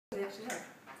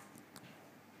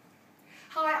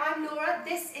Hi, I'm Laura,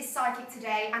 this is Psychic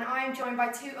Today, and I am joined by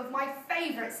two of my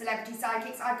favourite celebrity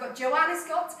psychics. I've got Joanna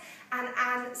Scott and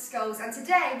Ann Scholes, and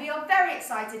today we are very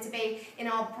excited to be in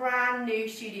our brand new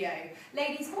studio.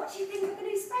 Ladies, what do you think of the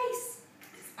new space?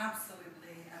 It's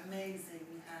absolutely amazing.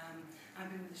 I've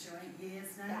been with the show 8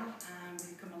 years now, and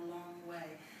we've come a long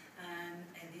way. And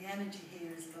the energy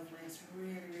here is lovely. It's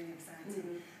really, really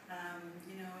exciting.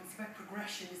 You know, it's about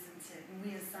progression, isn't it? And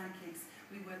we as psychics,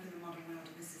 we work in the modern world,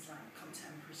 and this is like a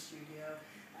contemporary studio.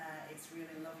 It's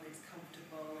really lovely, it's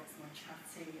comfortable, it's more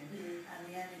chatty, and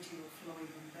the energy will flow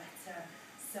even better.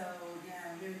 So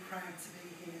yeah, I'm really proud to be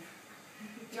here.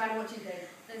 Joanna, what do you think?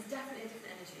 There's definitely a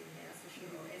different energy in here, that's for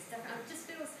sure. It's definitely, it just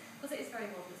feels, because it is very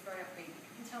modern, it's very upbeat.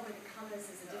 You can tell by the colours,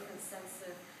 there's a different sense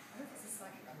of, I don't know if it's a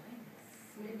psychic awareness.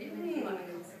 Maybe you might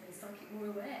become something psychic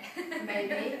more aware.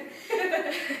 Maybe.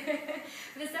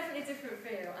 But there's definitely a different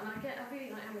feel, and I really,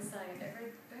 like Anne was saying, I get a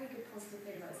very, very good positive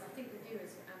feeling about this. I think the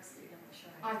viewers will absolutely love the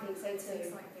show. I think so too.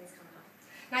 It's like things coming up.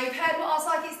 Now you've heard what our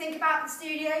psychics think about the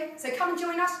studio, so come and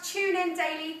join us, tune in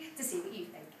daily to see what you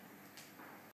think.